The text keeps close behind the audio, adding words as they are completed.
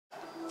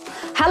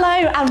Hello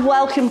and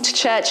welcome to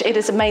church. It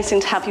is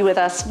amazing to have you with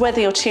us, whether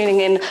you're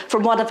tuning in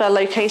from one of our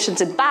locations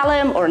in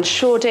Balham or in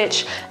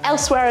Shoreditch,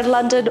 elsewhere in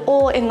London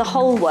or in the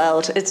whole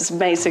world. It's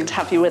amazing to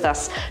have you with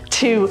us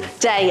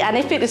today. And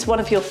if it is one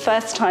of your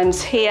first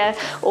times here,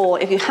 or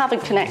if you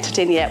haven't connected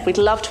in yet, we'd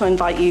love to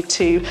invite you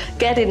to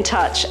get in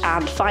touch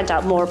and find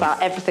out more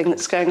about everything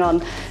that's going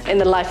on in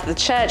the life of the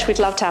church. We'd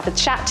love to have a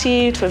chat to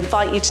you, to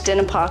invite you to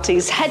dinner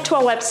parties. Head to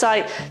our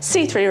website,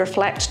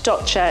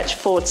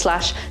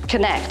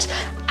 c3reflect.church/connect.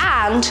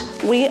 And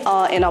we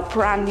are in our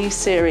brand new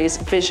series,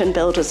 Vision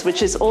Builders,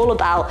 which is all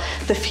about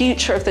the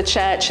future of the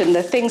church and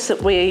the things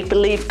that we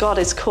believe God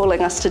is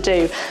calling us to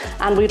do.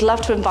 And we'd love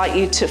to invite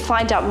you to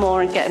find out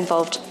more and get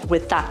involved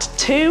with that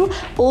too.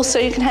 Also,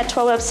 you can head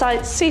to our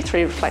website,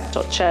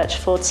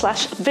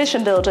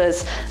 c3reflect.church/Vision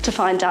Builders, to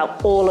find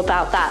out all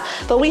about that.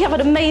 But we have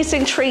an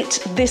amazing treat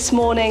this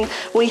morning.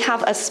 We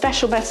have a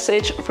special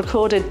message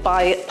recorded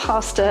by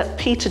Pastor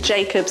Peter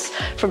Jacobsz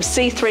from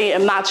C3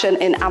 Imagine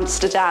in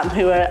Amsterdam,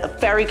 who are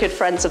very good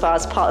friends of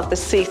ours, part of the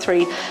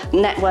C3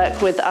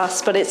 network with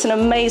us. But it's an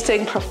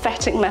amazing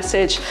prophetic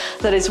message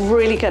that is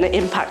really going to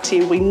impact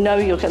you. We know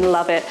you're going to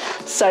love it.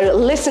 So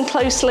listen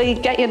closely,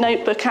 get your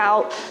notebook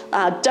out,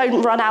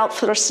 don't run out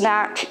for a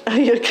snack.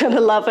 You're going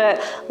to love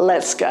it.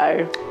 Let's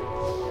go.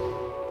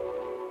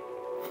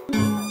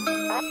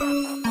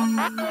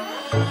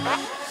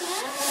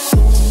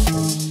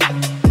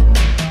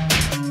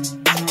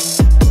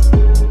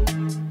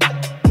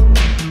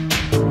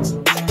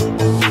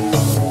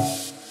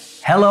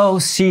 Hello,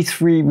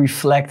 C3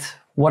 Reflect.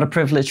 What a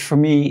privilege for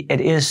me it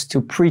is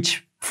to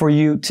preach for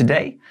you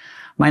today.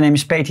 My name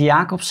is Peter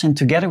Jacobsz, and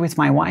together with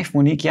my wife,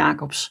 Monique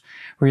Jacobsz,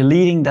 we're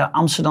leading the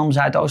Amsterdam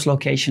Zuidoost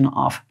location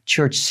of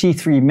Church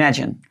C3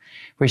 Imagine.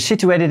 We're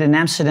situated in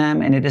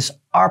Amsterdam, and it is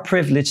our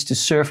privilege to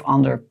serve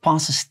under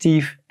Pastor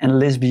Steve and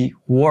Lisby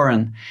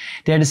Warren.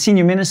 They're the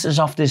senior ministers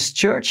of this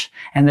church,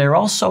 and they're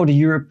also the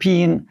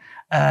European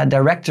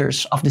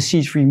directors of the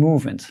C3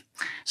 movement.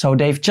 So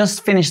they've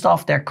just finished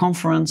off their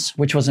conference,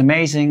 which was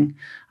amazing.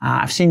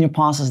 I've seen your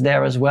pastors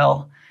there as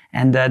well,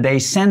 and they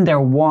send their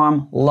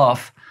warm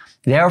love.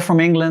 They are from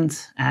England,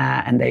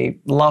 and they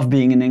love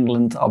being in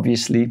England,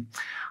 obviously.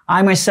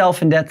 I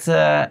myself, in that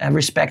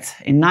respect,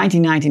 in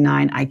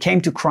 1999, I came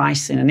to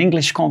Christ in an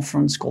English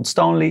conference called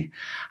Stoneleigh.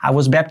 I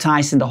was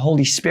baptized in the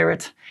Holy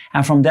Spirit,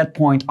 and from that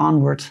point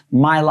onward,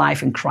 my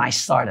life in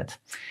Christ started.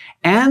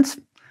 And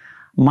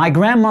my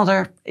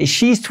grandmother,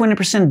 she's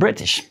 20%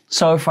 British.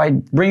 So if I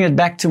bring it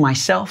back to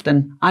myself,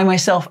 then I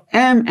myself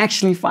am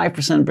actually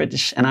 5%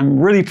 British. And I'm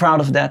really proud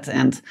of that.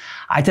 And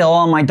I tell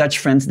all my Dutch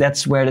friends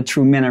that's where the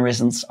true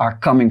mannerisms are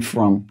coming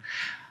from.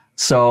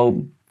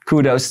 So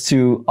kudos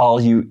to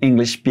all you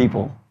English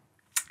people.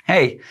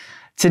 Hey,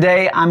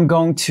 today I'm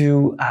going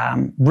to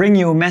bring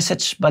you a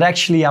message, but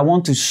actually I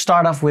want to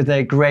start off with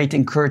a great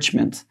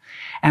encouragement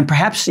and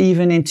perhaps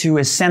even into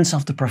a sense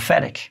of the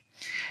prophetic.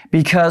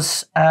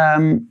 Because,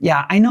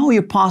 I know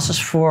you pastors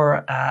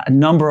for a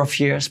number of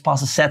years,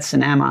 Pastor Sets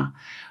and Emma,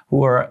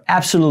 who are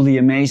absolutely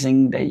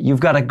amazing. You've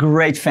got a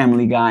great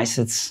family, guys.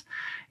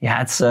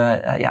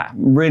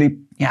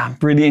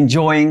 Really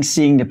enjoying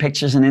seeing the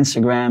pictures on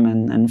Instagram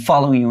and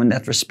following you in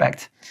that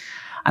respect.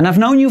 And I've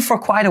known you for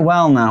quite a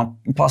while now,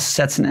 Pastor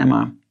Sets and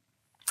Emma.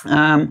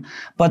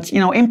 But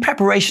in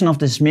preparation of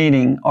this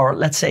meeting, or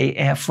let's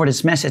say for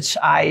this message,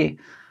 I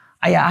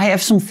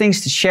have some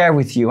things to share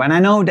with you, and I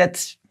know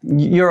that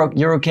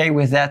you're okay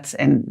with that,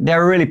 and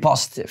they're really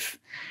positive.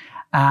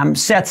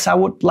 Sets, I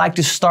would like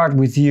to start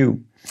with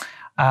you.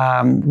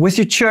 With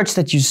your church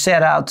that you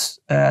set out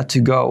to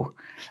go,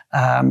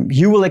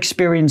 you will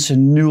experience a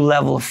new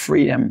level of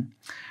freedom.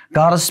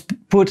 God has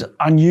put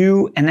on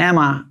you and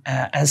Emma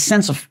a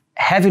sense of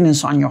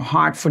heaviness on your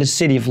heart for the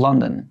city of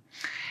London,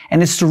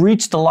 and it's to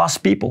reach the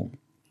lost people.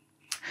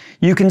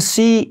 You can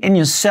see in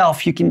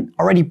yourself, you can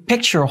already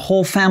picture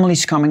whole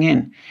families coming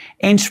in,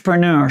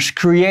 entrepreneurs,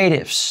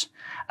 creatives,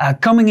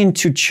 coming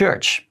into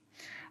church.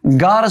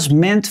 God is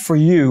meant for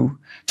you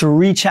to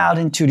reach out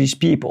into these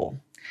people.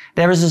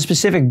 There is a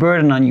specific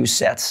burden on you,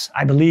 Sets.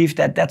 I believe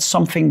that that's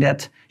something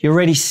that you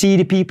already see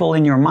the people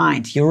in your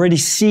mind. You already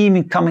see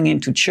me coming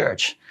into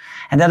church.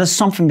 And that is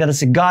something that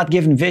is a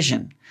God-given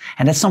vision.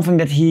 And that's something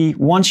that He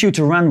wants you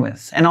to run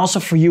with. And also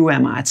for you,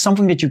 Emma, it's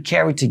something that you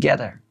carry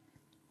together.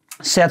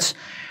 Sets,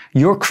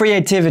 your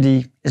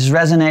creativity is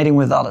resonating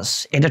with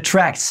others. It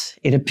attracts,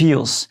 it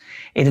appeals,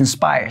 it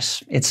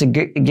inspires. It's a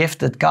gift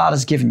that God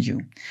has given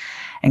you.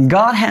 And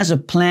God has a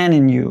plan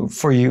in you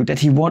for you that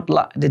He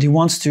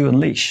wants to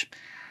unleash.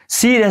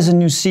 See it as a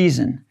new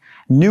season,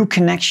 new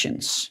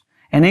connections,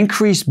 an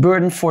increased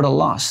burden for the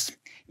lost,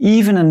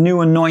 even a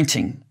new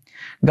anointing.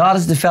 God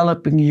is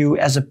developing you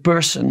as a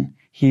person.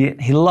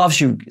 He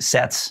loves you,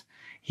 Sets.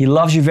 He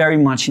loves you very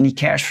much, and He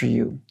cares for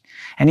you.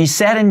 And He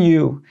set in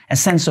you a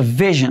sense of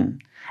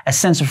vision, a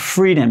sense of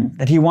freedom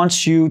that He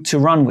wants you to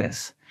run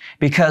with.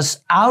 Because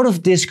out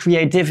of this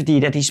creativity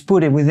that He's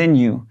put within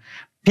you,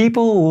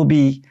 people will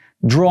be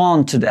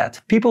drawn to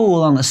that. People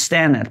will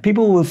understand that.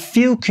 People will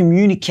feel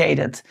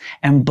communicated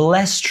and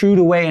blessed through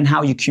the way and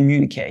how you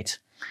communicate.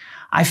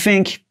 I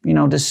think,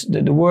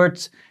 the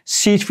word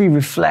C3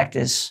 reflect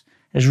is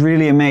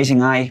really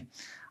amazing. I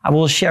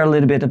will share a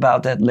little bit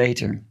about that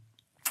later.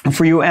 And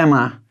for you,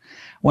 Emma,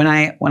 when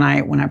I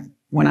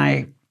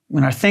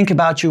think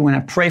about you, when I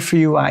pray for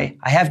you, I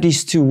have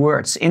these two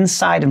words,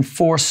 insight and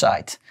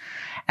foresight.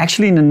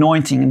 Actually, an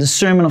anointing, a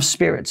discernment of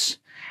spirits,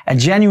 a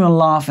genuine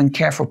love and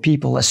care for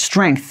people, a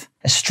strength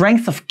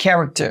of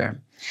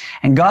character.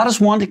 And God is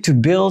wanting to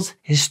build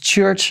His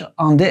church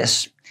on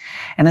this.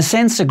 In a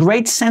sense, a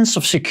great sense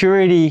of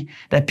security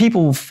that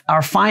people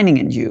are finding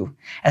in you,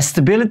 a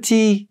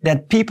stability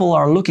that people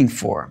are looking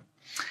for.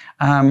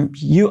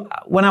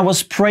 When I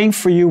was praying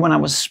for you, when I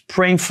was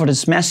praying for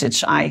this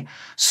message, I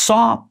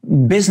saw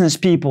business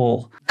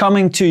people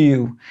coming to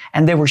you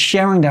and they were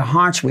sharing their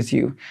hearts with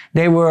you.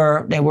 They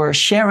were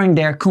sharing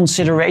their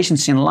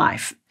considerations in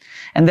life.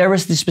 And there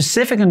is the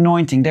specific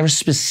anointing, there is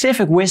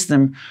specific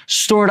wisdom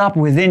stored up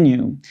within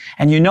you.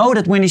 And you know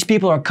that when these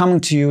people are coming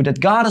to you, that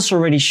God has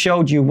already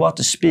showed you what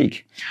to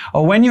speak.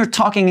 Or when you're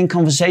talking in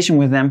conversation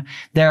with them,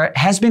 there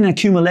has been an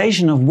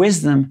accumulation of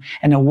wisdom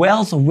and a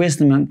wealth of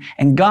wisdom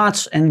and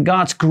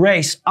God's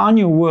grace on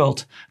your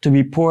world to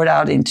be poured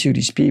out into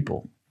these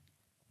people.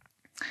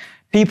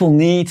 People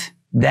need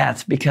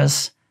that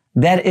because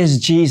that is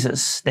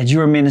Jesus that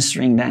you're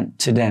ministering then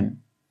to them.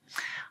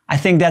 I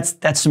think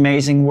that's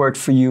amazing word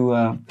for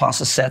you,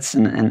 Pastor Seth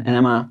and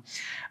Emma.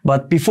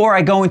 But before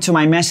I go into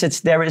my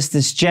message, there is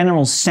this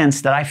general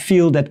sense that I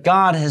feel that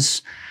God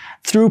has,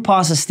 through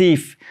Pastor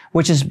Steve,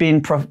 which has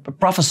been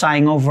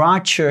prophesying over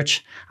our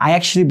church, I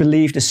actually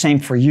believe the same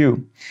for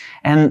you.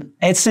 And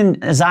it's in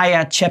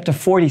Isaiah chapter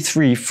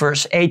 43,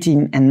 verse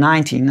 18 and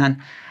 19. And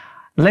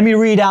let me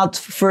read out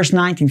verse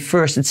 19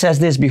 first. It says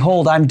this,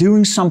 "Behold, I'm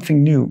doing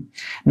something new.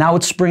 Now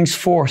it springs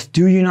forth.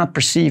 Do you not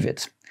perceive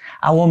it?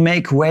 I will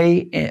make a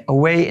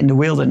way in the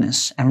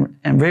wilderness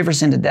and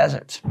rivers in the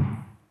desert."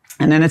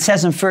 And then it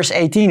says in verse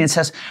 18, it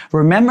says,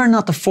 "Remember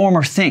not the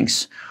former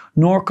things,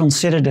 nor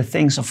consider the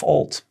things of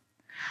old."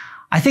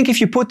 I think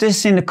if you put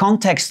this in the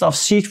context of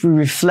C3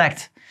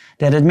 Reflect,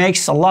 that it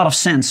makes a lot of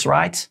sense,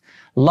 right?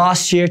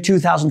 Last year,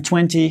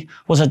 2020,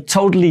 was a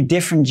totally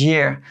different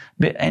year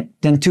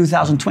than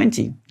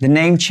 2020. The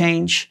name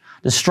change,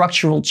 the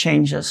structural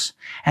changes.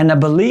 And I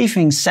believe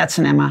in Seth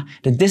and Emma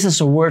that this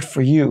is a word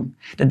for you,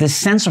 that this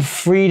sense of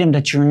freedom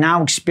that you're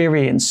now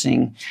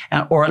experiencing,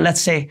 or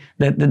let's say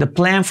the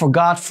plan for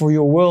God for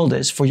your world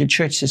is, for your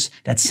church is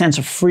that sense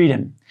of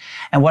freedom.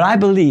 And what I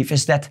believe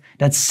is that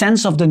that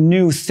sense of the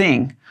new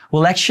thing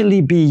will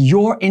actually be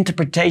your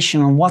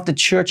interpretation on what the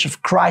Church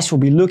of Christ will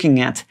be looking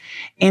at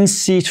in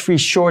C3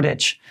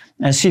 Shoreditch.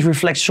 C3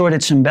 Reflect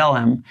Shoreditch in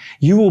Belham.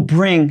 You will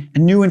bring a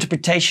new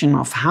interpretation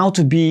of how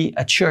to be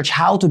a church,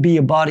 how to be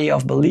a body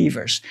of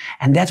believers.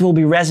 And that will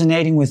be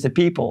resonating with the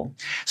people.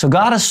 So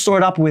God has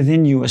stored up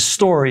within you a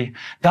story.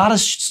 God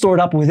has stored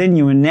up within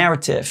you a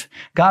narrative.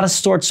 God has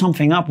stored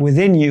something up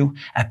within you,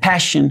 a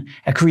passion,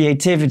 a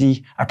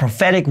creativity, a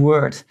prophetic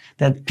word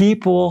that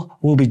people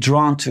will be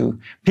drawn to.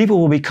 People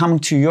will be coming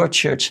to your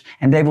church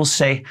and they will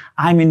say,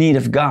 I'm in need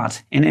of God,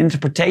 an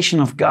interpretation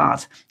of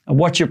God.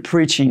 What you're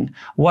preaching,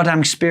 what I'm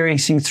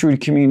experiencing through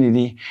the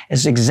community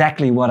is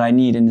exactly what I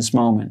need in this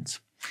moment.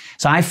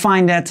 So I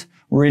find that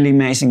really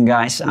amazing,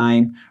 guys.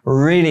 I'm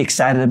really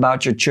excited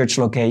about your church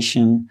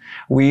location.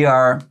 We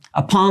are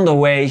a pond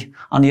away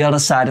on the other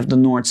side of the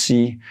North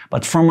Sea,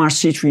 but from our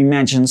C3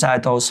 Mansions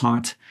uit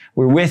Oosthart,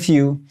 we're with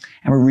you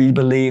and we really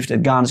believe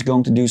that God is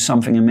going to do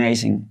something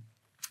amazing.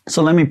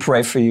 So let me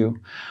pray for you.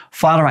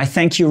 Father, I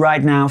thank you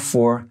right now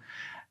for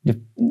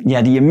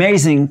the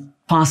amazing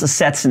Pastor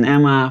Seth and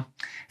Emma.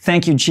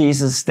 Thank you,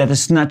 Jesus, that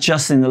it's not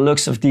just in the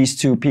looks of these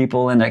two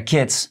people and their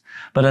kids,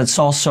 but it's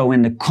also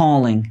in the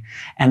calling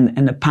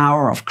and the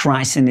power of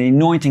Christ and the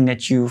anointing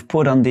that you've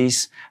put on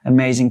these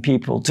amazing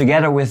people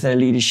together with their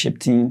leadership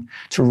team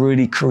to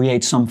really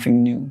create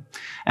something new.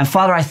 And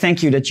Father, I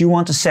thank you that you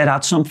want to set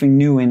out something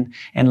new in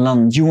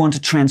London. You want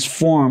to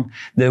transform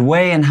the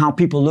way and how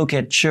people look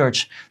at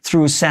church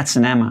through Seth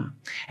and Emma.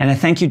 And I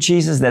thank you,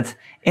 Jesus, that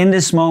in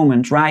this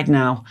moment, right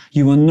now,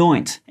 you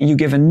anoint and you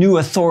give a new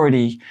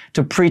authority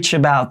to preach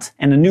about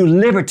and a new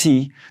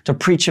liberty to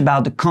preach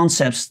about the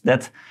concepts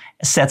that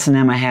Seth and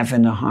Emma have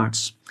in their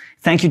hearts.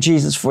 Thank you,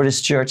 Jesus, for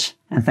this church,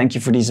 and thank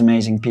you for these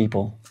amazing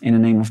people. In the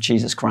name of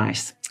Jesus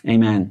Christ.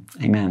 Amen.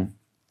 Amen.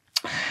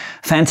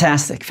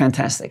 Fantastic,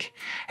 fantastic.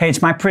 Hey,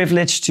 it's my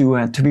privilege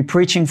to be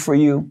preaching for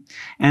you.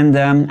 And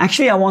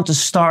actually, I want to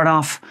start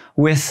off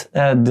with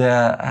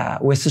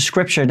the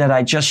scripture that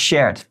I just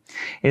shared.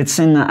 It's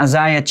in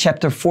Isaiah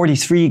chapter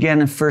 43 again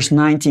in verse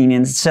 19,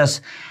 and it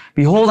says,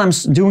 "Behold, I'm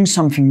doing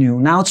something new.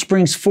 Now it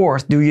springs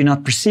forth. Do you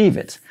not perceive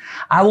it?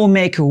 I will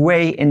make a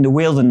way in the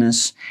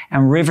wilderness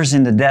and rivers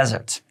in the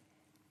desert."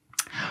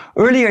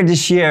 Earlier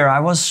this year, I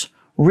was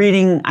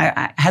reading,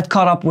 I had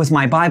caught up with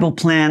my Bible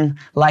plan,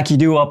 like you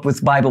do up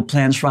with Bible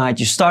plans, right?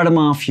 You start them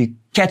off, you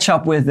catch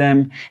up with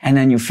them, and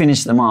then you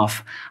finish them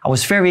off. I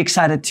was very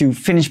excited to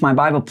finish my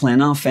Bible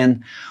plan off,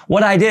 and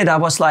what I did, I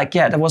was like,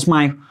 that was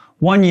my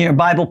 1-year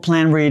Bible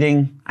plan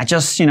reading. I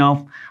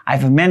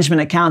have a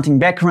management accounting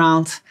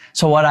background.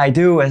 So what I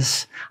do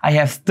is I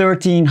have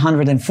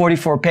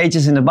 1,344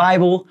 pages in the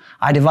Bible.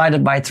 I divide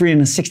it by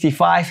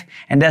 365,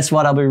 and that's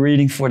what I'll be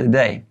reading for the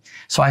day.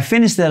 So I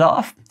finished that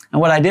off. And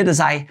what I did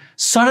is I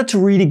started to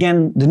read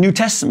again the New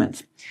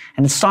Testament.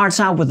 And it starts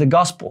out with the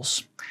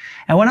Gospels.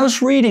 And when I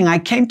was reading, I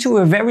came to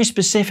a very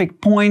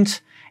specific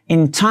point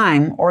in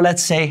time, or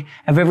let's say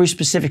a very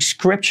specific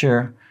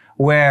scripture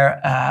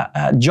where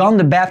John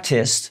the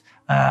Baptist,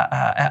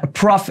 a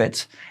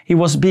prophet, he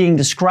was being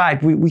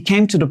described. We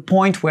came to the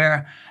point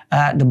where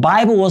the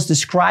Bible was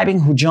describing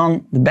who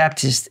John the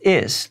Baptist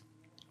is.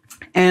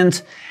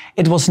 And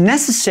it was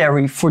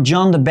necessary for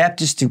John the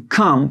Baptist to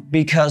come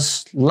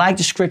because, like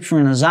the scripture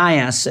in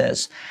Isaiah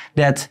says,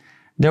 that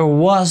there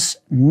was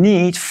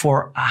need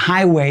for a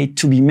highway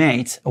to be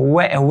made, a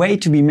way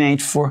to be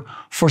made for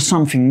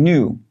something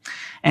new.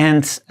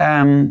 And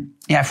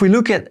if we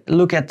look at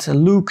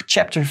Luke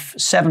chapter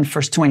 7,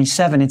 verse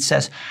 27, it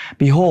says,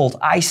 "Behold,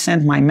 I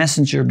send my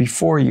messenger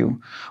before you,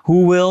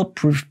 who will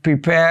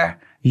prepare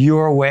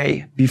your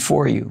way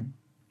before you."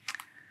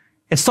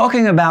 It's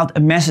talking about a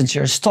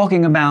messenger.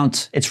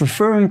 It's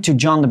referring to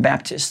John the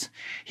Baptist.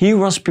 He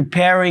was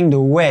preparing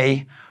the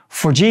way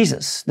for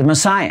Jesus, the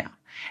Messiah.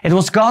 It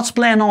was God's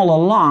plan all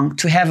along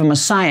to have a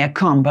Messiah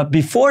come, but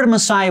before the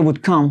Messiah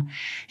would come,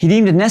 he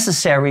deemed it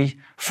necessary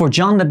for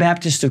John the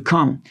Baptist to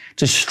come,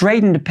 to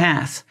straighten the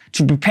path,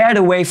 to prepare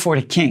the way for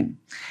the King.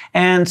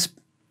 And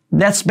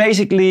that's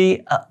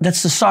basically,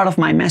 that's the start of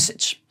my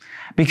message.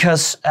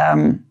 Because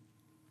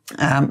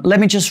let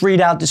me just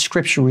read out the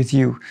scripture with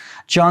you.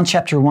 John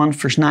chapter 1,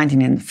 verse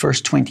 19 and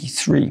verse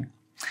 23.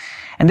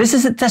 "And this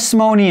is the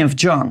testimony of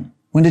John.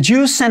 When the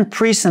Jews sent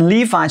priests and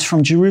Levites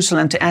from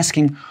Jerusalem to ask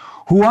him,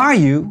 'Who are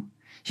you?'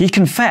 he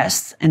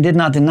confessed and did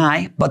not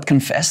deny, but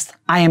confessed,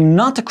 'I am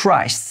not the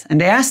Christ.'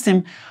 And they asked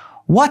him,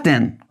 'What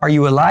then? Are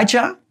you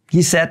Elijah?'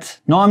 He said,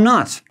 'No, I'm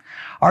not.'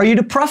 'Are you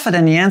the prophet?'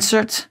 And he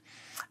answered,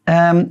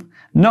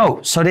 'No.'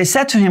 So they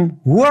said to him,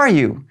 'Who are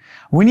you?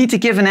 We need to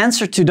give an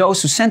answer to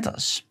those who sent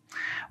us.'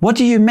 'What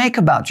do you make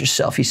about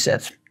yourself?' he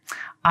said.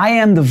 'I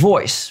am the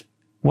voice,'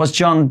 was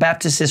John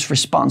Baptist's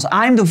response.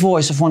 'I am the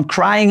voice of one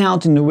crying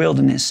out in the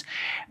wilderness,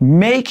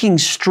 making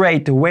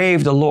straight the way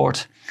of the Lord,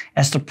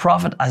 as the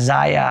prophet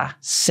Isaiah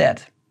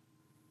said.'"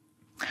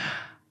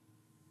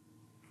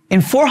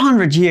 In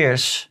 400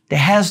 years, there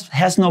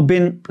has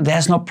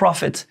no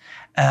prophet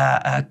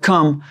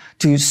come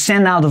to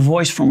send out a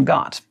voice from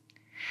God.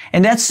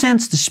 In that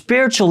sense, the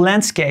spiritual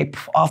landscape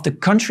of the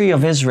country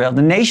of Israel,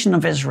 the nation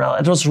of Israel,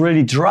 it was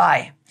really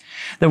dry.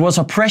 There was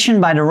oppression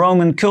by the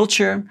Roman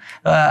culture,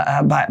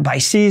 by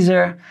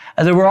Caesar.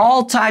 There were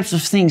all types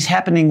of things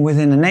happening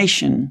within the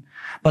nation,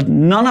 but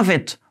none of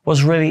it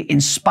was really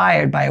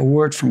inspired by a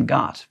word from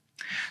God.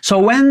 So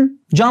when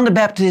John the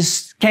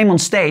Baptist came on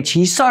stage,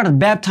 he started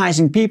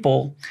baptizing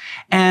people,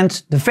 and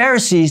the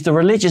Pharisees, the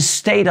religious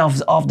state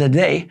of the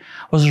day,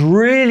 was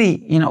really,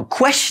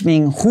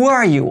 questioning, "Who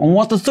are you? On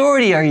what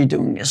authority are you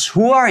doing this?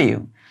 Who are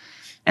you?"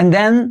 And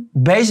then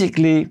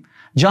basically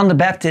John the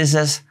Baptist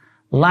says,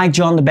 like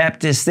John the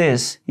Baptist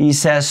is, he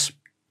says,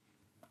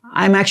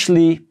 "I'm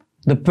actually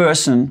the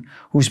person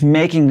who's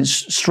making the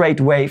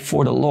straight way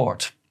for the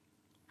Lord."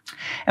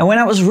 And when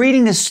I was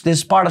reading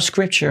this part of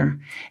scripture,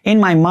 in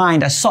my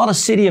mind, I saw the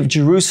city of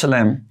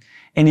Jerusalem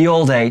in the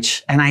old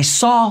age, and I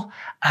saw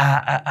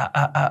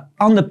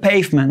on the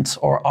pavement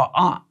or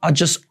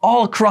just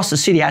all across the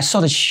city, I saw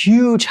this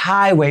huge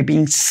highway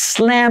being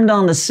slammed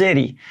on the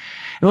city.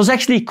 It was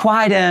actually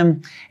quite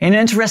an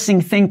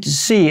interesting thing to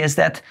see, is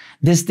that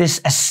this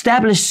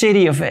established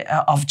city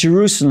of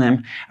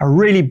Jerusalem, a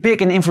really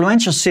big and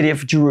influential city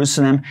of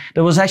Jerusalem,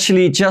 there was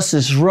actually just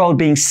this road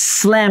being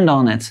slammed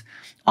on it,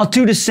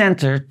 to the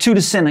center, to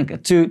the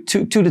synagogue,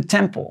 to the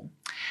temple.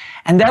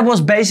 And that was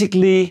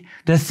basically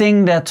the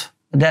thing that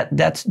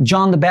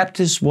John the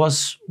Baptist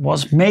was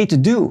made to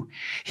do.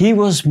 He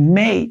was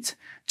made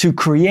to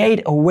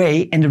create a way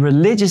in the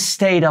religious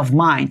state of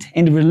mind,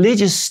 in the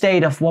religious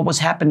state of what was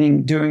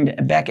happening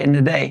back in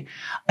the day,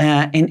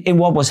 in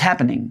what was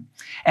happening.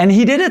 And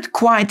he did it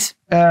quite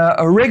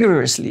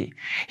rigorously.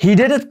 He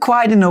did it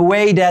quite in a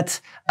way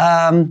that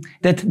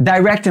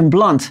direct and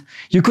blunt.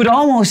 You could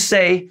almost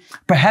say,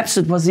 perhaps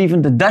it was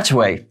even the Dutch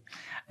way.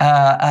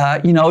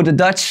 The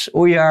Dutch,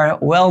 we are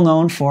well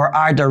known for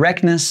our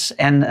directness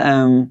and,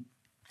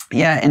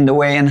 in the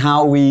way and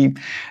how we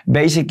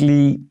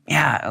basically,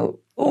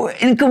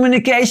 in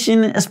communication,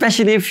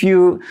 especially if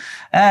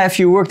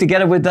you work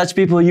together with Dutch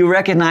people, you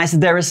recognize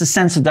that there is a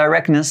sense of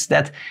directness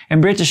that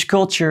in British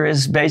culture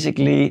is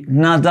basically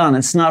not done.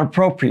 It's not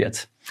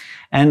appropriate.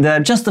 And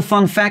just a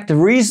fun fact, the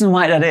reason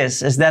why that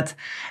is that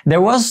there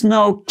was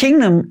no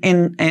kingdom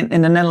in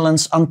the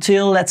Netherlands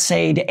until, let's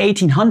say, the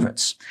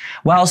 1800s,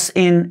 whilst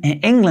in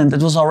England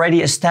it was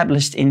already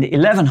established in the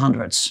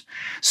 1100s.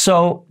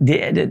 So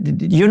the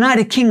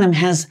United Kingdom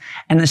has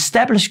an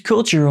established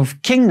culture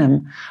of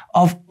kingdom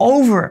of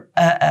over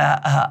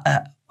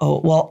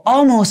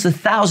almost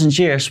 1,000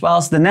 years,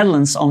 whilst the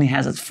Netherlands only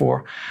has it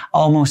for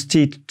almost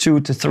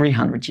 200 to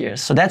 300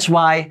 years. So that's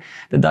why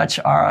the Dutch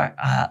are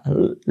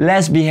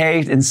less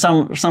behaved in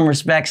some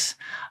respects.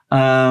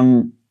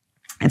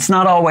 It's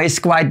not always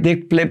quite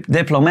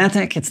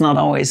diplomatic. It's not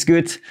always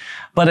good.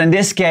 But in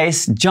this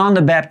case, John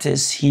the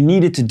Baptist, he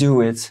needed to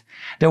do it.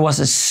 There was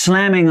a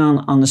slamming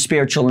on the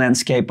spiritual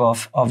landscape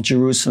of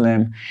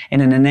Jerusalem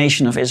and in the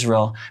nation of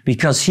Israel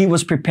because he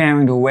was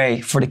preparing the way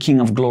for the King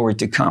of Glory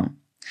to come.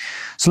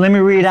 So let me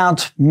read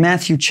out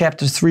Matthew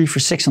chapter 3,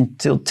 verse 6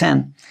 until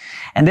 10.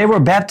 And they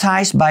were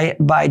baptized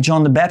by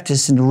John the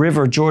Baptist in the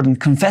river Jordan,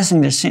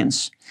 confessing their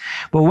sins.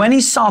 But when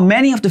he saw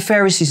many of the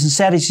Pharisees and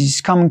Sadducees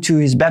coming to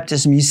his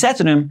baptism, he said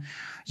to them,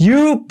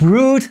 "You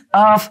brood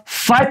of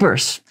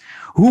vipers,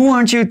 who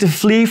warned you to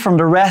flee from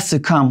the wrath to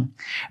come?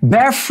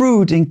 Bear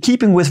fruit in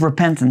keeping with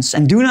repentance,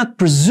 and do not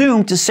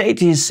presume to say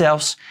to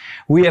yourselves,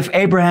 'We have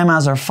Abraham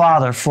as our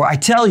father.' For I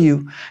tell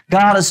you,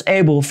 God is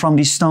able from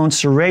these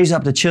stones to raise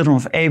up the children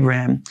of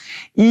Abraham.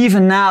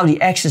 Even now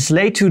the axe is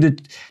laid to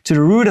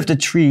the root of the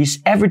trees.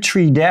 Every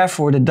tree,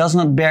 therefore, that does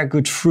not bear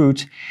good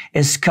fruit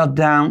is cut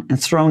down and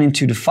thrown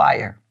into the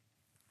fire."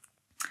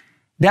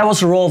 That was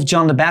the role of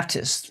John the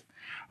Baptist.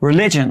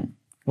 Religion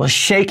was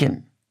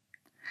shaken.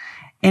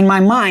 In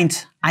my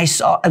mind, I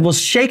saw it was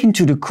shaken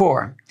to the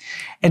core.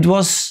 It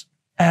was,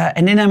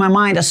 and then in my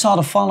mind, I saw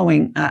the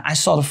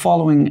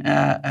following.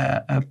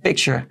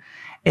 Picture,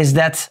 is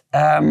that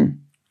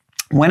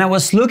when I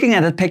was looking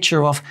at a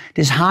picture of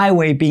this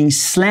highway being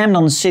slammed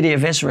on the city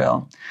of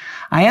Israel,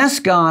 I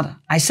asked God.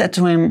 I said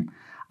to Him,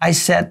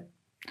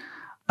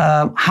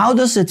 "How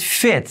does it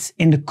fit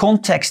in the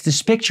context?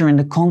 This picture in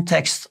the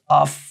context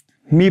of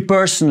me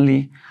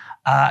personally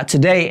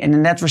today, and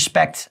in that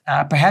respect,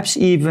 perhaps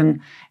even."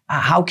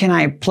 How can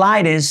I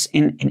apply this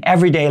in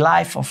everyday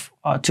life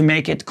to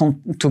make it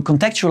to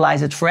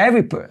contextualize it for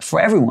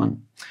everyone?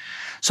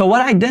 So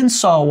what I then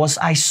saw was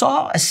I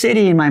saw a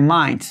city in my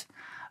mind,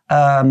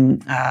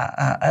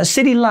 a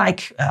city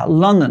like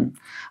London.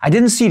 I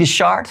didn't see the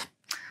Shard.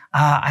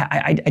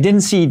 I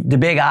didn't see the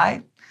Big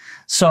Eye.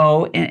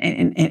 So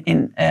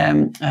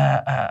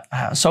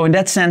so in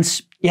that sense,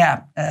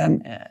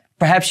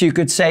 perhaps you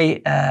could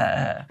say,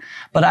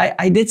 but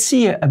I did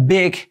see a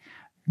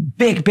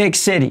big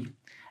city.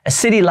 A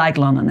city like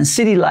London, a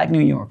city like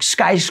New York,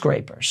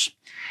 skyscrapers.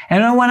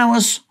 And then when I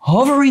was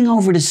hovering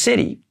over the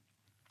city,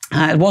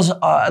 it was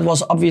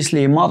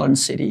obviously a modern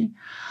city,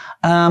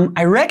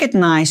 I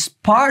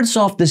recognized parts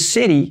of the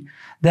city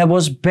that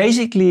was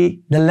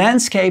basically the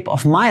landscape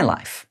of my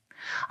life.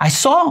 I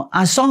saw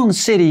in the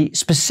city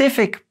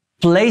specific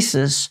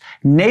places,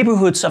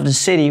 neighborhoods of the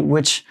city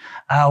which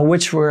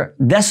were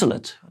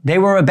desolate. They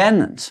were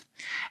abandoned.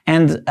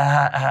 And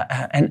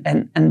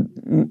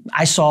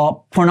I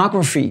saw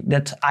pornography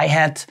that I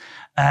had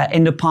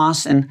in the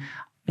past, and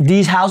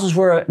these houses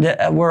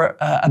were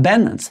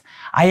abandoned.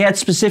 I had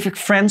specific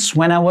friends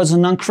when I was a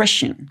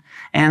non-Christian,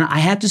 and I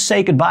had to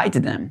say goodbye to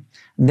them.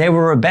 They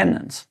were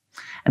abandoned.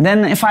 And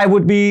then if I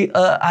would be,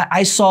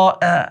 I saw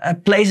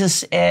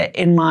places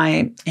in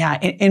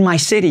my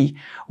city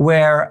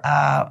where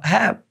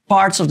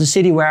parts of the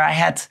city where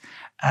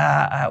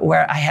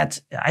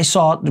I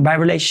saw my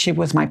relationship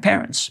with my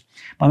parents.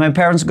 But my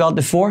parents got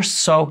divorced,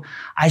 so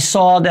I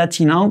saw that,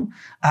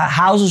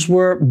 houses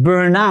were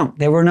burned out.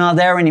 They were not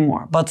there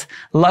anymore. But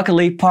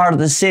luckily, part of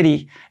the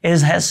city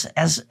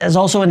has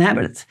also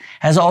inhabited,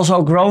 has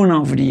also grown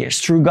over the years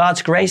through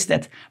God's grace,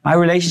 that my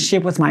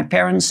relationship with my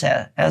parents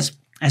has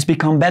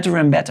become better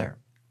and better.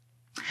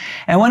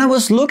 And when I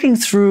was looking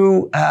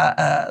through,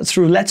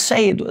 let's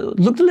say, it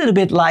looked a little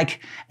bit like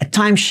a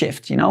time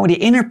shift. The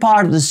inner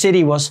part of the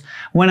city was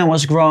when I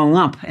was growing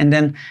up, and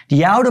then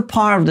the outer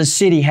part of the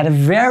city had a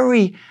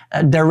very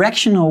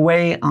directional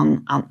way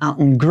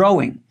on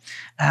growing,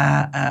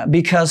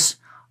 because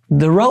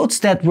the roads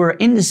that were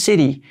in the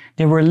city,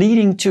 they were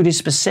leading to the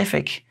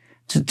specific.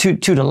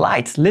 To the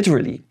light,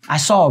 literally. I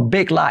saw a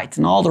big light,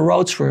 and all the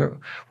roads were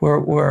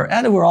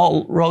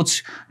all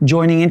roads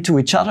joining into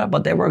each other,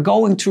 but they were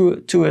going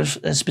to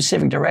a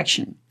specific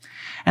direction.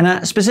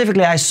 And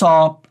specifically, I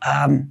saw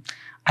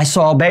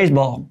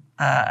baseball.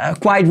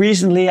 Quite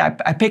recently,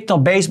 I picked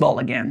up baseball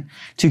again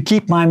to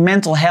keep my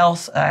mental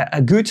health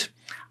good.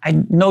 I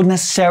don't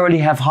necessarily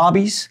have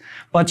hobbies,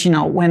 but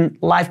when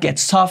life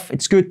gets tough,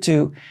 it's good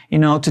to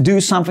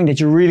do something that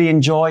you really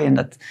enjoy and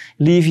that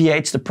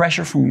alleviates the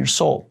pressure from your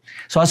soul.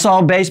 So I saw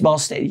a baseball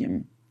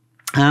stadium.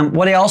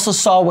 What I also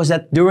saw was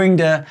that during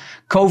the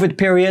COVID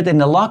period and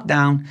the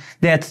lockdown,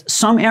 that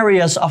some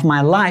areas of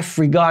my life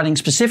regarding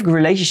specific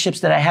relationships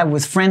that I have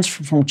with friends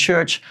from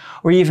church,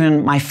 or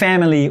even my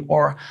family,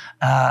 or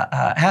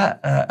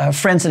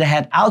friends that I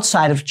had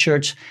outside of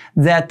church,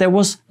 that there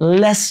was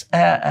less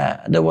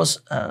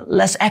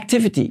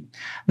activity.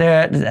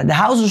 The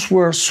houses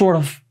were sort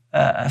of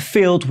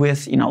filled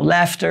with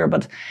laughter,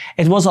 but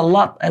it was a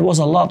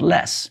lot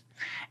less.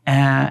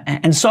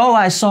 And so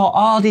I saw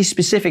all these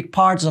specific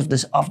parts of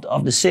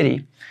the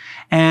city,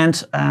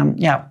 and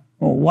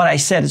what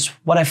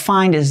I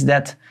find is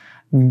that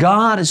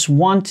God is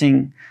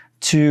wanting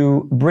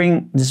to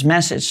bring this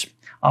message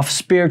of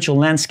spiritual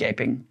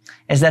landscaping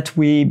is that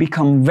we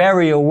become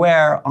very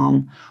aware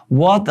on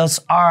what does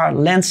our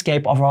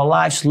landscape of our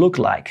lives look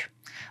like.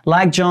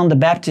 Like John the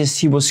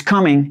Baptist, he was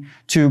coming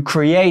to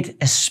create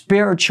a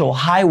spiritual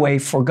highway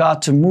for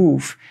God to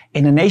move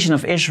in the nation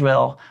of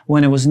Israel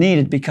when it was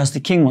needed because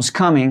the king was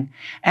coming.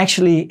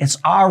 Actually, it's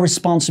our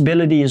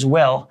responsibility as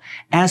well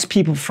as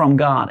people from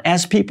God,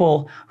 as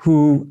people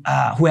who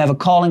have a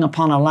calling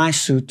upon our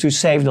lives to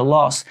save the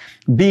lost,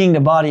 being the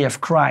body of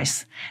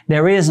Christ.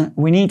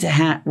 We need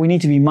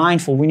to be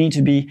mindful. We need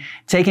to be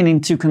taken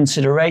into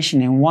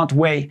consideration in what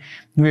way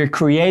we're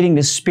creating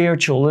the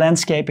spiritual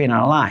landscape in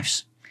our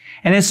lives.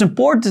 And it's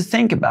important to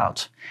think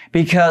about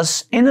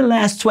because in the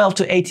last 12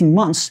 to 18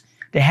 months,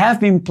 there have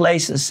been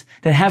places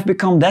that have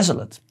become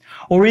desolate.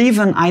 Or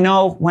even, I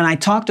know when I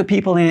talk to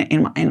people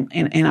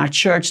in our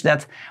church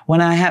that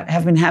when I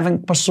have been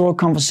having pastoral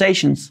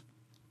conversations,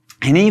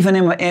 and even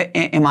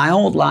in my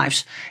old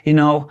lives, you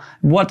know,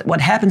 what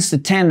happens to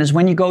tend is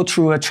when you go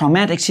through a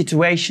traumatic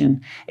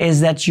situation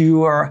is that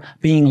you are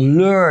being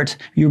lured,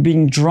 you're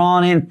being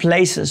drawn in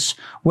places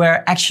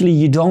where actually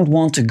you don't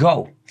want to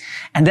go.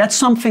 And that's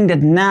something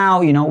that now,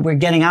 you know, we're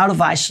getting out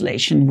of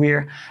isolation.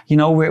 We're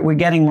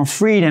getting more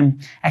freedom.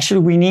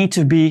 Actually, we need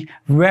to be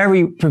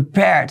very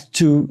prepared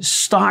to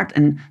start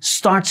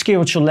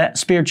spiritual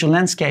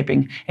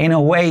landscaping in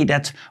a way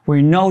that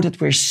we know that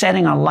we're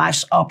setting our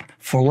lives up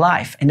for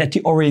life and that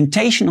the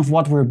orientation of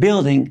what we're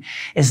building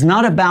is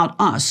not about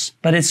us,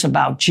 but it's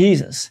about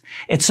Jesus.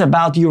 It's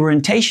about the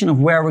orientation of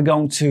where we're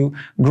going to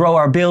grow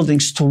our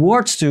buildings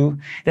towards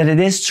that it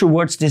is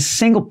towards this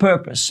single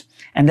purpose.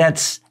 And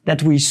that's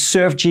that we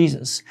serve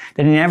Jesus,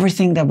 that in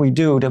everything that we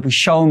do, that we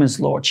show Him His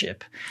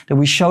Lordship, that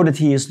we show that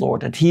He is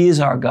Lord, that He is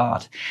our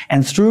God.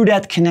 And through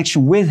that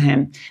connection with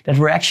Him, that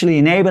we're actually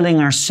enabling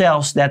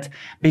ourselves that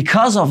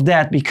because of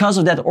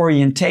that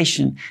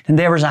orientation, then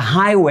there is a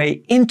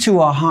highway into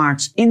our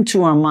hearts,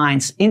 into our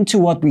minds, into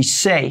what we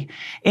say,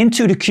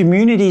 into the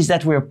communities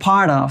that we're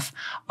part of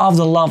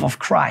the love of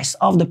Christ,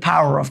 of the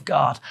power of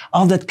God,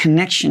 of that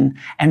connection.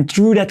 And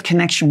through that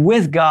connection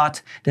with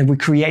God, that we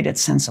create that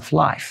sense of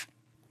life.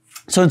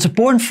 So it's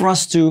important for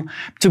us to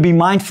be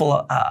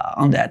mindful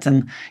on that.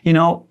 And, you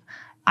know,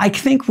 I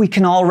think we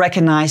can all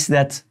recognize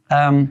that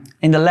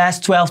in the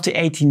last 12 to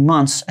 18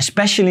 months,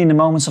 especially in the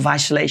moments of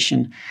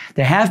isolation,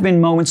 there have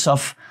been moments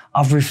of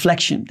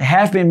reflection. There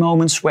have been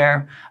moments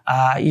where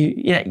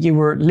you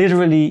were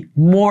literally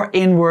more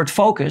inward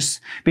focused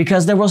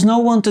because there was no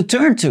one to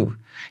turn to.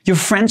 Your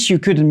friends you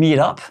couldn't meet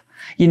up.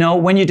 You know,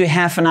 when you do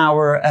half an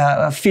hour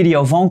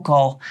video phone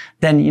call,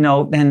 then you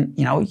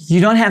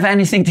don't have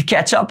anything to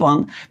catch up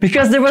on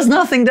because there was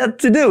nothing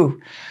to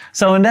do.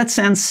 So in that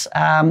sense,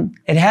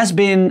 it has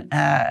been,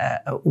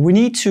 we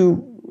need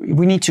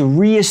to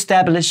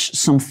reestablish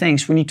some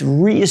things. We need to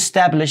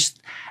reestablish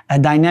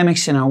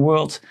dynamics in our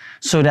world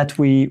so that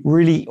we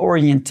really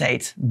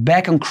orientate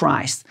back on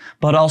Christ,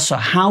 but also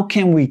how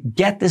can we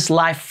get this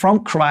life from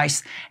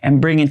Christ and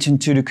bring it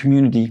into the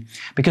community?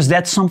 Because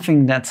that's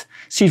something that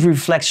C3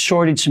 Reflects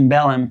Shoreditch and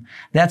Belém,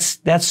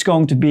 that's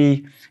going to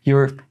be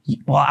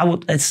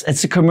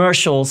it's a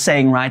commercial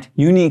saying, right?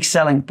 Unique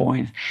selling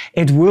point.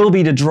 It will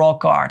be the draw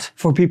card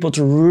for people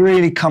to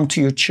really come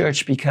to your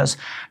church because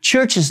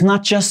church is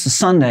not just a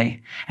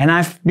Sunday. And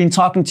I've been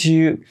talking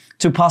to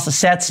Pastor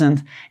Sets,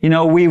 and, you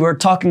know, we were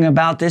talking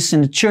about this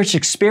in the church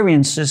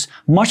experiences,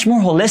 much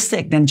more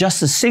holistic than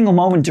just a single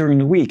moment during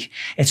the week.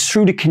 It's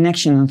through the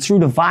connection and through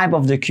the vibe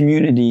of the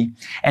community.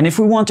 And if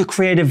we want to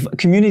create a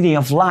community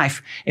of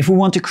life, if we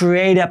want to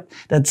create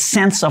that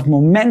sense of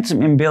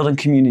momentum in building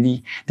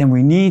community, then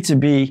we need to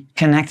be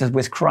connected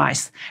with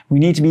Christ. We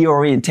need to be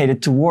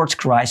orientated towards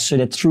Christ so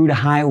that through the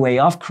highway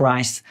of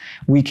Christ,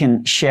 we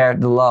can share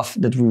the love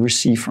that we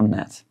receive from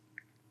that.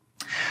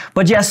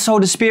 But yes, so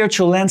the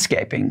spiritual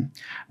landscaping.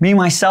 Me,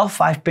 myself,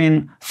 I've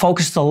been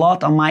focused a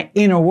lot on my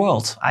inner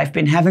world. I've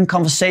been having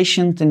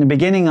conversations in the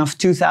beginning of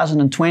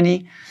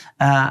 2020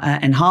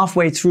 and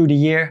halfway through the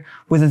year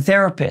with a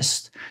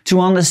therapist to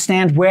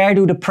understand where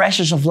do the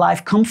pressures of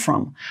life come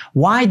from?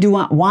 Why do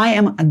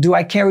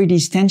I carry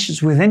these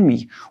tensions within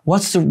me?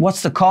 What's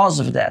the cause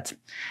of that?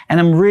 And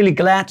I'm really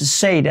glad to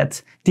say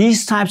that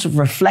these types of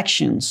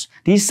reflections,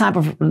 this type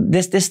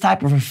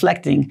of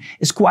reflecting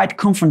is quite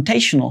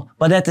confrontational,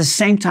 but at the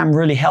same time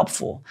really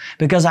helpful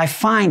because I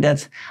find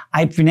that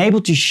I've been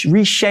able to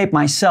reshape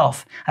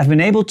myself. I've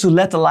been able to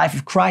let the life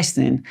of Christ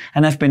in,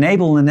 and I've been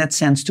able in that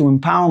sense to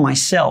empower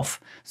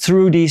myself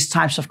through these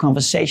types of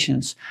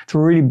conversations to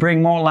really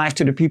bring more life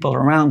to the people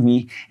around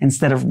me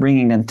instead of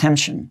bringing them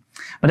tension.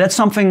 But that's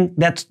something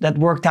that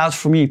worked out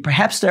for me.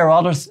 Perhaps there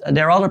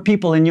are other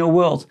people in your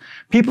world,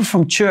 people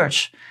from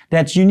church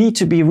that you need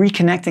to be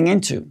reconnecting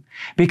into.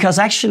 Because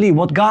actually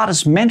what God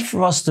has meant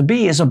for us to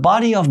be is a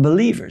body of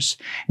believers,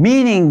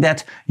 meaning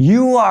that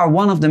you are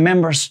one of the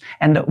members,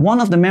 and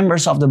one of the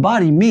members of the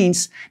body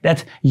means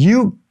that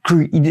you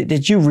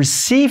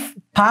receive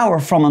power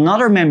from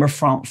another member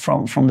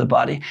from the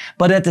body,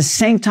 but at the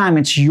same time,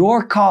 it's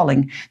your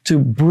calling to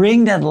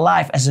bring that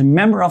life as a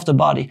member of the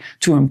body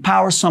to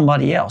empower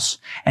somebody else.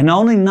 And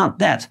only not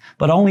that,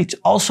 but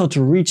also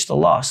to reach the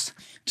lost,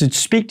 to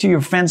speak to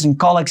your friends and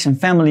colleagues and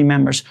family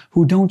members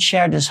who don't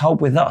share this hope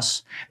with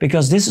us.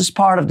 Because this is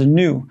part of the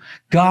new.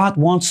 God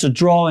wants to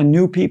draw in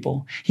new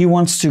people. He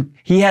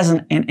has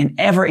an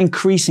ever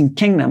increasing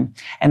kingdom.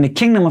 And the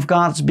kingdom of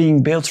God is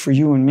being built for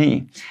you and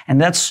me.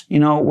 And that's,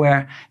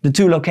 where the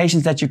 2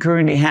 locations that you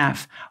currently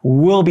have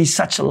will be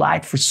such a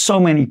light for so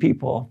many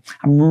people.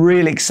 I'm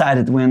really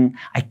excited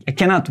I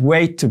cannot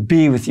wait to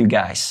be with you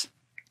guys.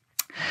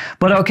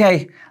 But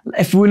okay,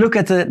 if we look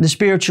at the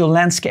spiritual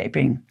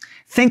landscaping,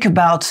 think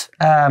about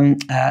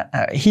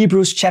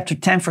Hebrews chapter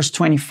 10, verse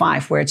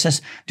 25, where it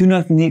says, do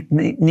not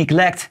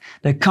neglect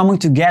the coming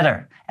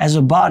together as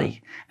a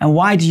body. And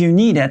why do you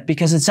need that?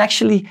 Because it's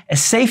actually a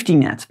safety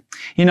net.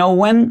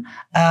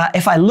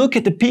 If I look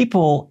at the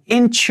people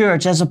in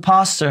church as a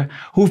pastor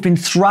who've been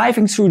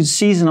thriving through the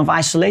season of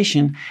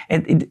isolation,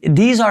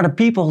 these are the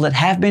people that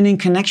have been in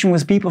connection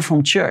with people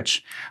from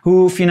church,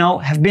 who've,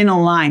 have been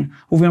online,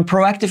 who've been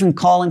proactive in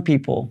calling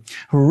people,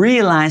 who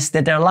realize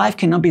that their life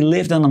cannot be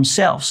lived on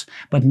themselves,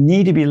 but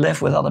need to be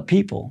lived with other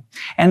people.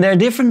 And there are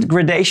different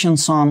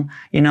gradations on,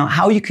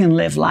 how you can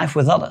live life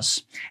with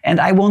others. And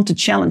I want to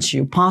challenge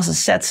you. Pastor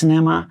Seth and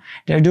Emma,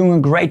 they're doing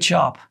a great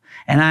job.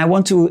 And I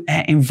want to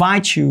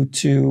invite you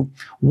to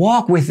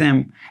walk with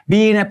them,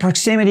 be in a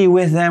proximity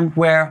with them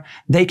where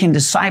they can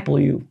disciple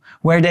you,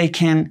 where they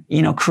can,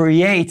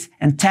 create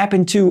and tap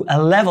into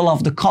a level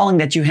of the calling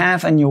that you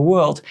have in your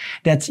world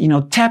that,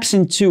 taps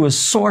into a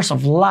source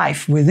of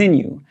life within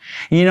you.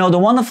 The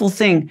wonderful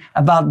thing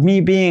about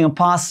me being a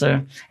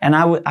pastor, and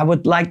I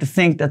would like to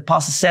think that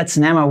Pastor Seth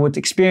and Emma would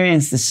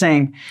experience the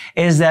same,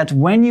 is that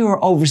when you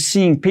are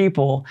overseeing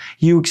people,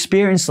 you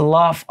experience the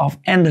love of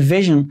and the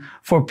vision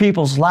for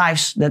people's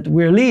lives that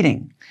we're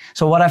leading.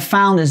 So what I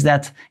found is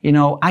that,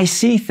 I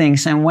see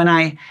things, and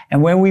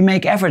when we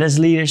make effort as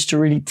leaders to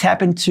really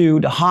tap into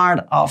the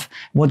heart of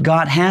what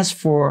God has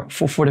for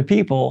the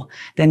people,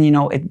 then,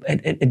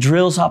 it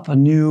drills up a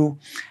new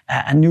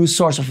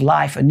source of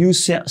life, a new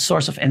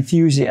source of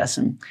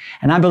enthusiasm.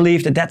 And I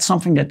believe that that's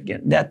something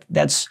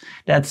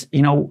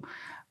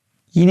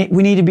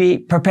we need to be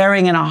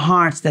preparing in our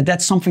hearts that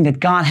that's something that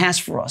God has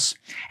for us.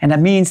 And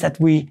that means that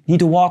we need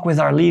to walk with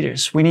our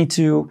leaders. We need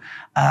to,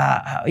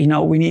 have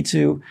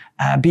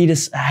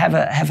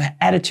an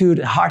attitude,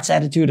 a heart's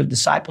attitude of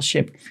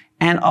discipleship,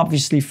 and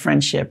obviously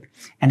friendship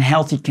and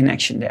healthy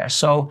connection there.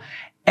 So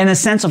in a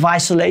sense of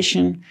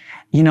isolation,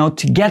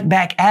 to get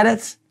back at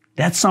it,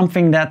 that's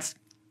something that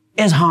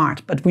is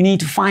hard, but we need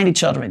to find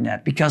each other in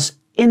that, because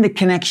in the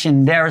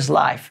connection, there is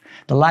life,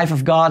 the life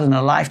of God and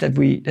the life that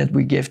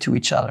we give to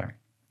each other.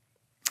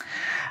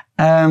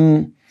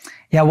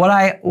 What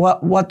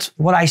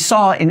I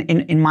saw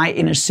in my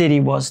inner city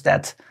was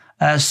that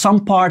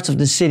some parts of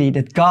the city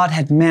that God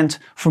had meant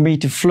for me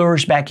to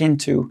flourish back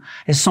into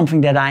is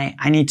something that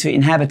I need to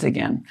inhabit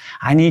again.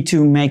 I need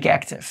to make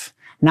active.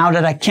 Now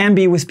that I can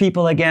be with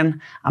people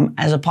again,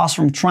 as a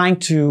pastor, I'm trying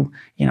to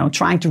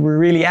be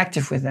really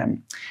active with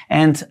them.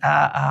 And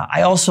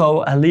I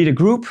also lead a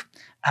group.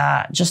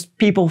 Just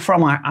people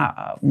from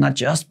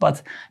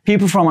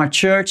people from our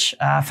church,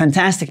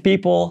 fantastic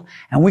people,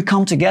 and we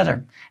come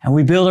together and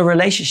we build a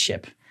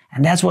relationship.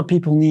 And that's what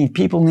people need.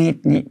 People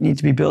need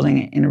to be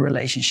building in a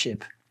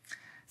relationship.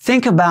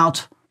 Think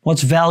about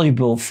what's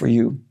valuable for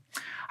you.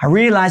 I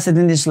realized that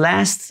in this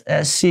last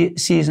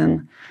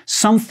season,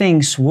 some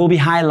things will be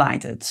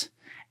highlighted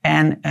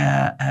and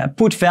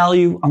put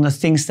value on the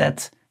things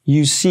that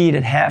you see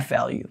that have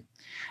value.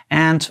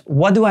 And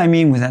what do I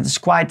mean with that? It's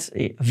quite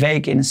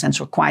vague in a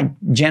sense, or quite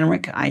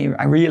generic.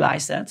 I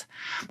realize that.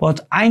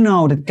 But I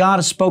know that God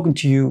has spoken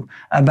to you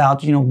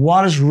about,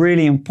 what is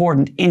really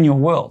important in your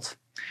world.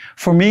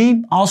 For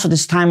me, also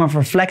this time of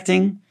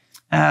reflecting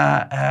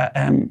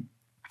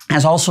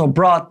has also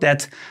brought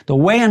that the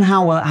way and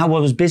how I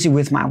was busy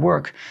with my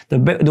work,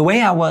 the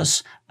way I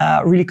was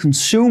really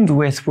consumed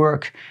with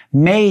work,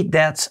 made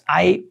that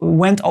I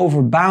went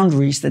over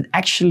boundaries that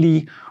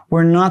actually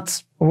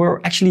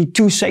were actually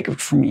too sacred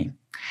for me.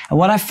 And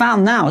what I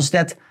found now is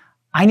that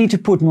I need to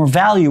put more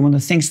value on the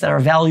things that are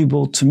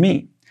valuable to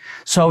me.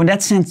 So in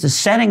that sense, the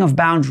setting of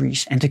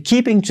boundaries and the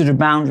keeping to the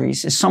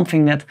boundaries is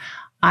something that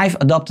I've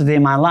adopted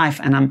in my life,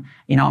 and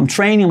I'm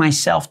training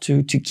myself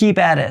to keep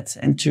at it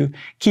and to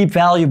keep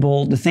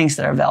valuable the things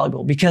that are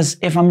valuable. Because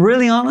if I'm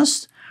really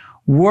honest,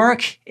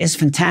 work is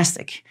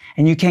fantastic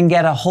and you can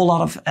get a whole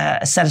lot of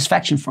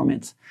satisfaction from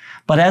it.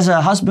 But as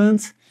a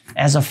husband,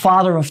 as a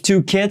father of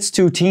 2 kids,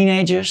 2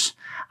 teenagers,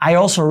 I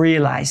also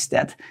realized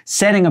that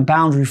setting a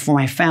boundary for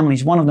my family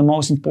is one of the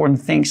most important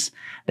things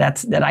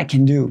that I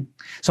can do.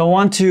 So I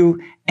want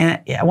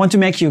to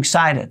make you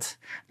excited.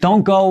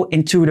 Don't go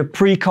into the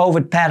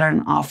pre-COVID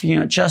pattern of,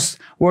 just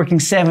working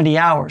 70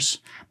 hours,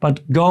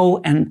 but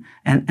go and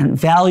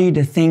value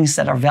the things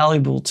that are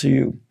valuable to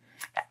you.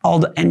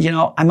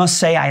 I must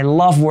say, I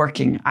love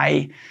working.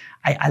 I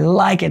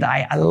like it.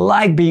 I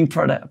like being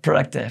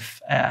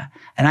productive.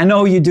 And I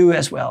know you do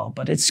as well,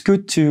 but it's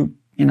good to,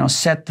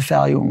 set the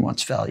value on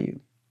what's valuable.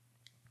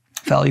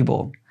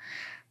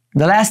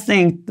 The last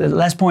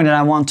point that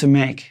I want to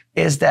make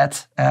is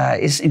that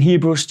is in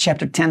Hebrews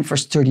chapter 10,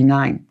 verse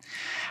 39.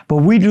 But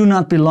we do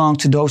not belong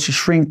to those who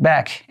shrink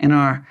back and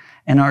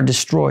are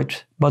destroyed,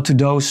 but to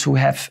those who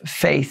have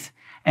faith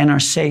and are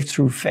saved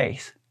through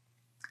faith.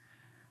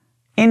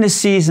 In the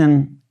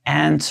season,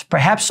 and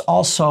perhaps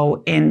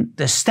also in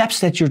the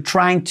steps that you're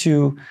trying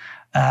to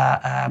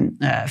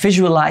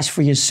visualize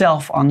for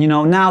yourself on,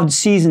 now the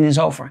season is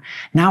over.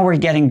 Now we're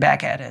getting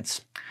back at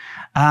it.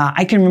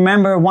 I can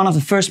remember one of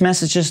the first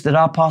messages that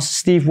our Pastor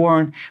Steve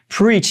Warren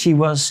preached. He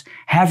was,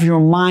 have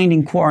your mind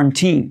in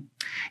quarantine.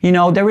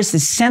 There is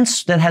this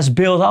sense that has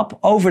built up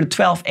over the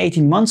 12,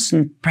 18 months,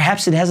 and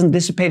perhaps it hasn't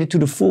dissipated to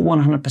the full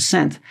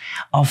 100%,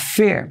 of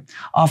fear,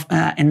 of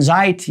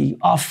anxiety,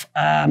 of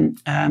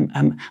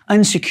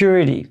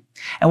insecurity.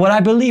 And what I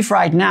believe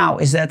right now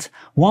is that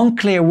one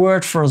clear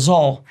word for us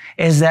all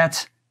is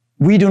that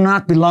we do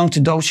not belong to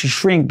those who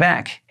shrink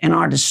back and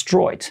are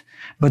destroyed,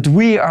 but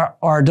we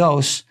are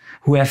those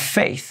who have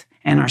faith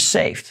and are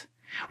saved.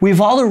 We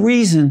have all the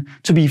reason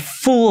to be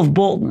full of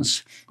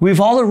boldness. We have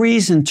all the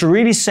reason to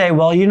really say,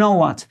 well, you know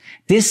what?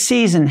 This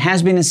season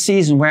has been a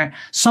season where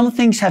some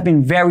things have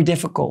been very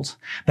difficult,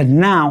 but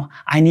now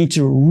I need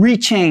to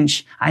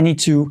rechange. I need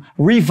to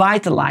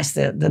revitalize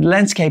the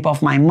landscape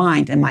of my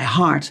mind and my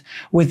heart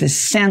with this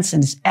sense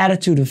and this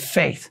attitude of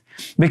faith.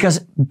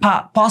 Because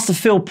Pastor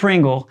Phil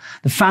Pringle,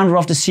 the founder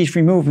of the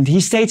C3 movement, he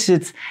states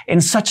it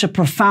in such a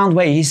profound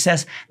way. He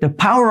says, the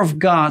power of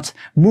God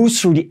moves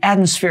through the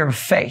atmosphere of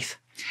faith.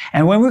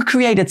 And when we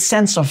create that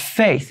sense of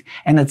faith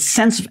and that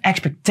sense of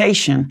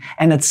expectation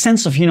and that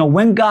sense of,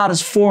 when God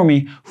is for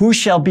me, who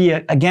shall be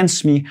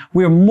against me?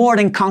 We are more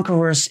than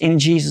conquerors in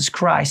Jesus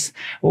Christ.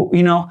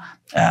 No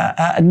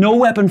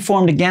weapon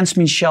formed against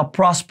me shall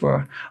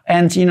prosper.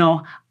 And,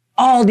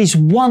 all these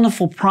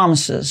wonderful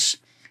promises,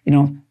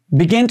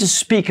 begin to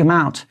speak them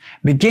out.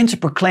 Begin to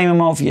proclaim them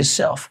over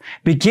yourself.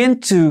 Begin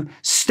to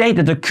state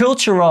that the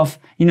culture of,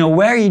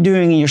 where you're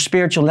doing your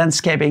spiritual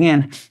landscaping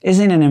is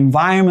in an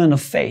environment of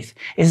faith.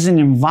 Is an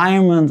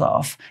environment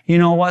of,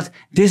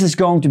 this is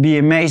going to be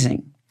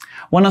amazing.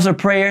 One of the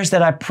prayers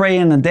that I pray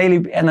in a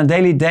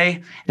daily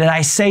day that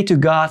I say to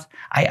God,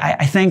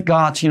 I thank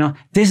God,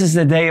 this is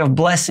the day of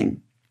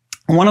blessing.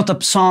 One of the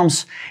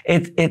Psalms,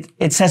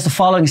 it says the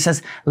following. It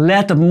says,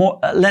 let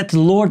the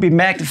Lord be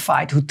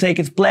magnified who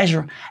taketh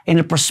pleasure in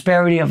the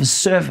prosperity of his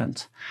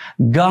servant.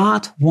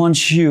 God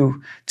wants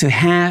you to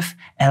have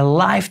a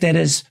life that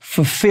is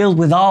fulfilled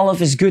with all of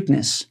his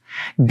goodness.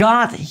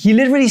 God, he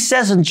literally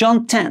says in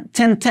John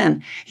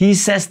 10:10, he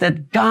says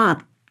that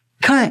God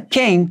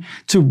came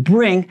to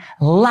bring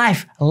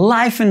life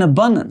in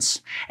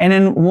abundance. And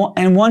in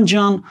 1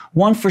 John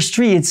 1 verse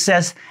 3, it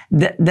says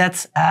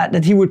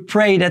that he would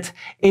pray that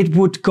it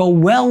would go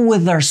well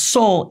with our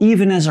soul,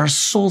 even as our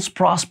souls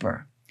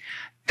prosper.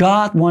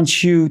 God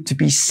wants you to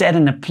be set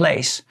in a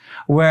place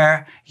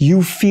where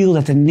you feel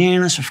that the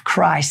nearness of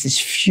Christ is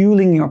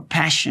fueling your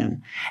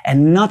passion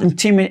and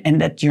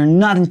that you're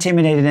not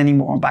intimidated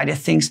anymore by the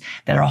things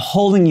that are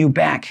holding you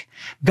back.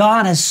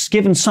 God has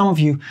given some of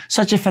you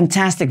such a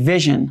fantastic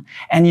vision,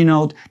 and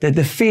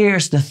the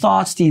fears, the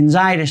thoughts, the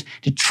anxieties,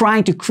 they're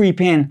trying to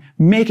creep in,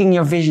 making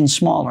your vision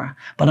smaller.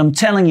 But I'm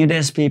telling you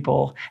this,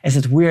 people, is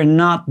that we're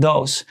not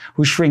those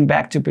who shrink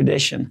back to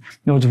perdition.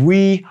 But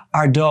we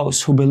are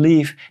those who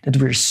believe that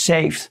we're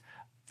saved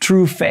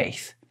through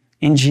faith.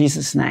 In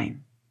Jesus'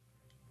 name.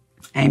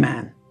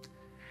 Amen.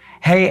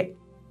 Hey,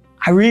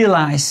 I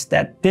realize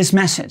that this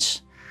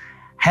message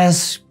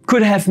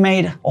could have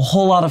made a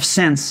whole lot of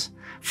sense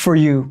for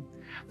you.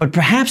 But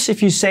perhaps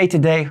if you say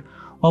today,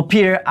 well,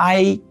 Peter,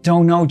 I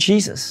don't know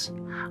Jesus.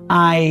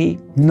 I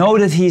know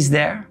that he's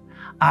there.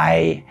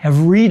 I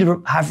have read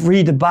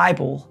the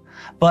Bible,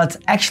 but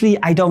actually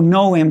I don't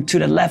know him to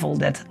the level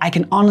that I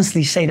can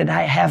honestly say that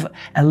I have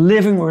a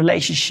living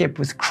relationship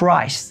with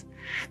Christ.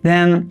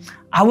 Then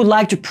I would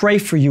like to pray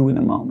for you in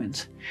a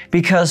moment,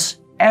 because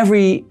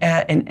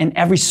in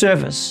every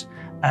service,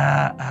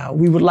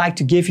 we would like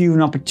to give you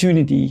an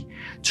opportunity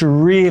to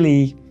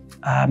really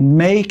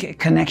make a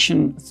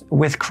connection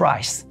with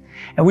Christ.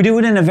 And we do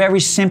it in a very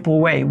simple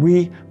way.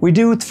 We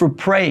do it through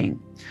praying.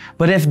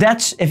 But if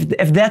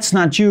that's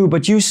not you,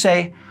 but you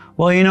say,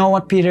 well, you know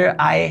what, Peter,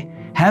 I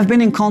have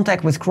been in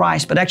contact with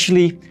Christ, but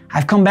actually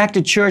I've come back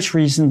to church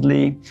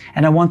recently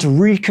and I want to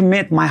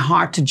recommit my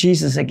heart to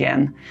Jesus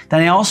again,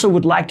 then I also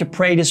would like to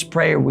pray this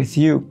prayer with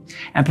you.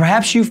 And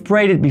perhaps you've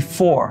prayed it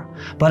before,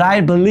 but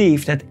I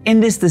believe that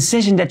in this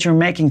decision that you're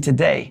making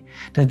today,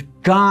 that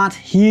God,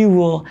 He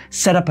will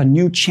set up a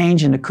new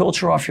change in the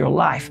culture of your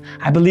life.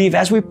 I believe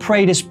as we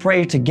pray this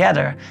prayer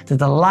together, that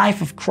the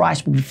life of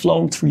Christ will be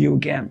flowing through you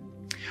again.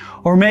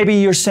 Or maybe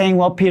you're saying,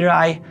 well, Peter,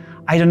 I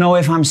don't know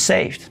if I'm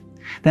saved.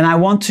 Then I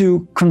want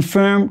to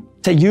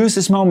use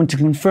this moment to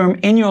confirm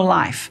in your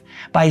life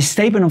by a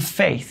statement of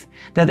faith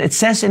that it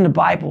says in the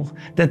Bible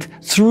that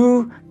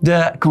through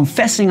the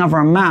confessing of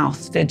our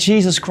mouth that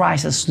Jesus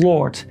Christ is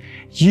Lord,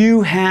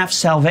 you have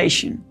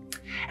salvation.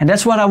 And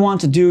that's what I want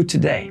to do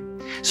today.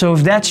 So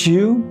if that's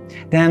you,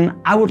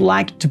 then I would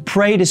like to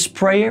pray this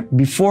prayer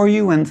before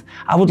you, and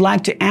I would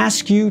like to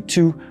ask you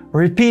to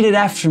repeat it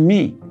after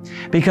me.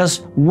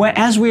 Because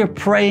as we are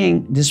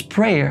praying this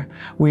prayer,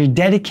 we're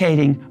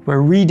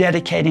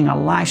rededicating our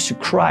lives to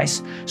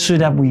Christ so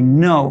that we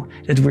know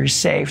that we're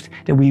saved,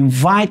 that we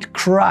invite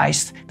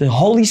Christ, the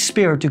Holy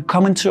Spirit, to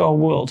come into our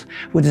world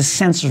with a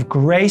sense of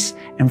grace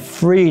and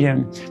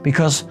freedom,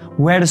 because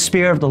where the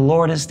Spirit of the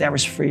Lord is, there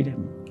is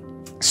freedom.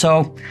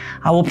 So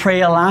I will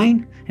pray a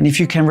line, and if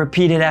you can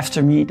repeat it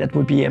after me, that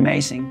would be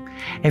amazing.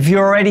 If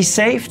you're already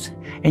saved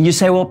and you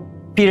say, well,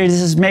 Peter,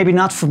 this is maybe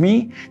not for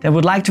me, then I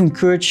would like to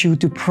encourage you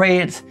to pray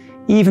it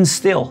even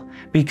still,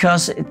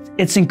 because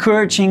it's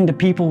encouraging the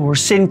people who are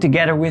sitting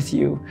together with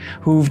you,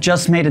 who've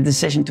just made a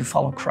decision to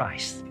follow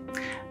Christ.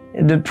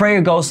 The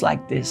prayer goes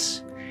like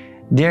this: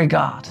 Dear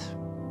God,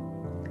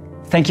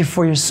 thank you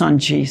for your Son,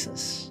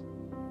 Jesus.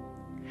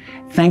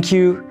 Thank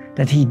you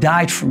that He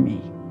died for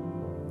me.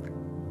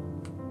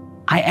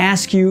 I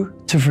ask you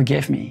to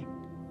forgive me.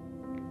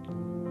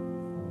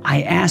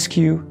 I ask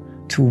you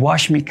to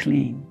wash me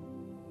clean.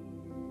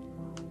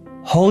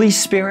 Holy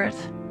Spirit,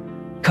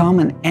 come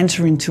and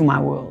enter into my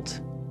world.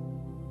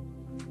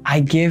 I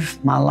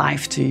give my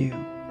life to you.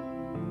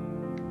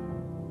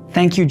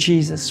 Thank you,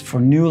 Jesus, for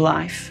new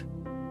life.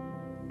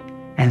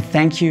 And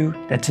thank you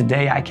that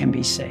today I can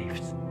be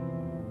saved.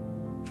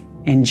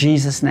 In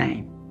Jesus'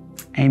 name,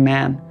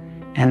 amen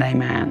and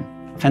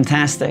amen.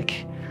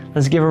 Fantastic.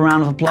 Let's give a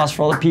round of applause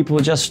for all the people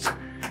who just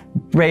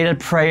prayed that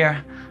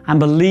prayer. I'm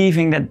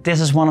believing that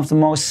this is one of the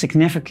most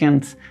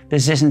significant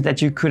decisions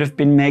that you could have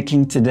been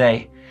making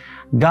today.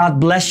 God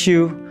bless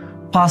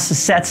you, Pastor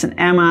Sets and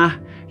Emma.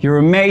 You're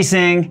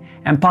amazing.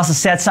 And Pastor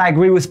Sets, I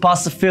agree with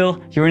Pastor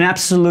Phil. You're an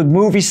absolute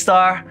movie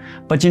star.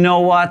 But you know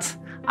what?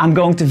 I'm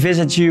going to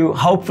visit you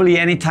hopefully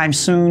anytime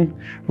soon.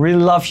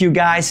 Really love you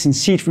guys in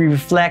C3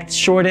 Reflect,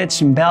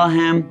 Shoreditch, and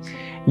Bellingham.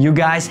 You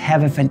guys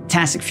have a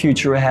fantastic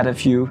future ahead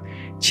of you.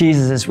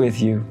 Jesus is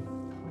with you.